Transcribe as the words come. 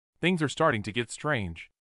things are starting to get strange.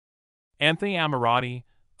 Anthony Ammirati,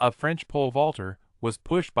 a French pole vaulter, was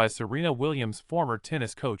pushed by Serena Williams' former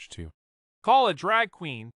tennis coach to call a drag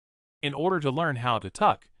queen in order to learn how to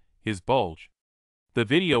tuck his bulge. The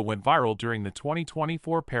video went viral during the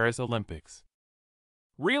 2024 Paris Olympics.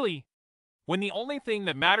 Really? When the only thing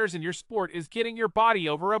that matters in your sport is getting your body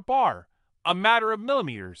over a bar, a matter of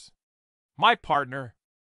millimeters. My partner.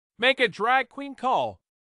 Make a drag queen call.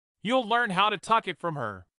 You'll learn how to tuck it from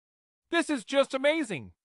her. This is just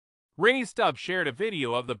amazing. Rennie Stubbs shared a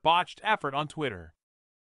video of the botched effort on Twitter.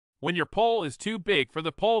 When your pole is too big for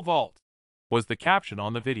the pole vault, was the caption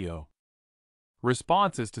on the video.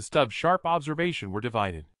 Responses to Stubbs' sharp observation were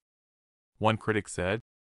divided. One critic said,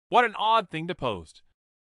 "What an odd thing to post."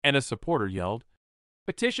 And a supporter yelled,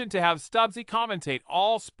 "Petition to have Stubbsy commentate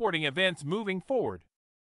all sporting events moving forward."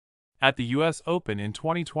 At the U.S. Open in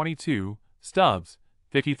 2022, Stubbs,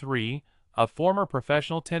 53, a former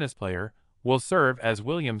professional tennis player, will serve as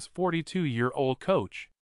Williams' 42-year-old coach.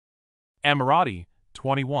 Ammirati,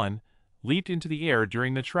 21, leaped into the air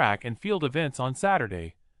during the track and field events on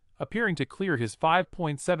Saturday, appearing to clear his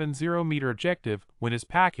 5.70-meter objective when his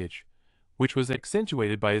package, which was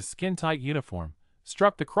accentuated by his skin-tight uniform,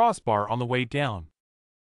 struck the crossbar on the way down.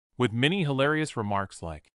 With many hilarious remarks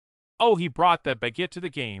like, "Oh, he brought that baguette to the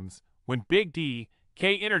games, when Big D,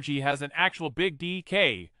 K Energy has an actual Big D,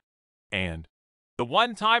 K," and "the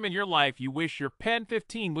one time in your life you wish your Pen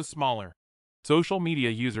 15 was smaller." Social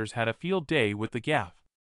media users had a field day with the gaffe.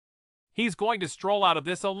 "He's going to stroll out of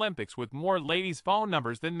this Olympics with more ladies' phone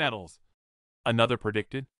numbers than medals," another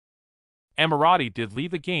predicted. Ammirati did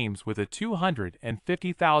leave the games with a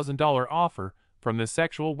 $250,000 offer from the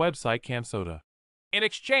sexual website Camsoda, in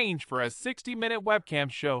exchange for a 60-minute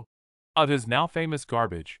webcam show of his now famous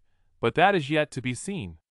garbage, but that is yet to be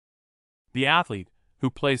seen. The athlete, who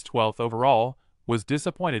placed 12th overall, was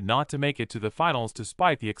disappointed not to make it to the finals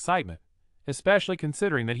despite the excitement, especially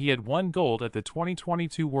considering that he had won gold at the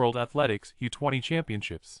 2022 World Athletics U20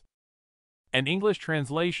 Championships. An English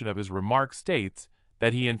translation of his remarks states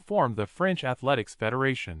that he informed the French Athletics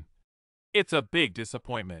Federation, "It's a big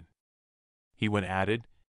disappointment." He went added,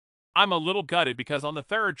 "I'm a little gutted because on the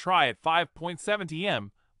third try at 5.70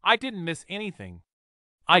 m, I didn't miss anything.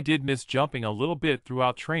 I did miss jumping a little bit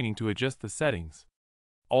throughout training to adjust the settings.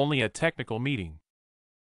 Only a technical meeting."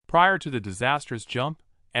 Prior to the disastrous jump,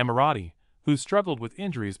 Ammirati, who struggled with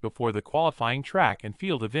injuries before the qualifying track and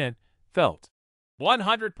field event, felt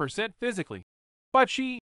 100% physically, but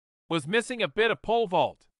she was missing a bit of pole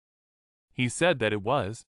vault. He said that it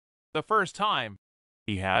was the first time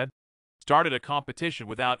he had started a competition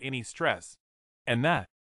without any stress, and that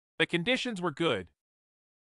the conditions were good.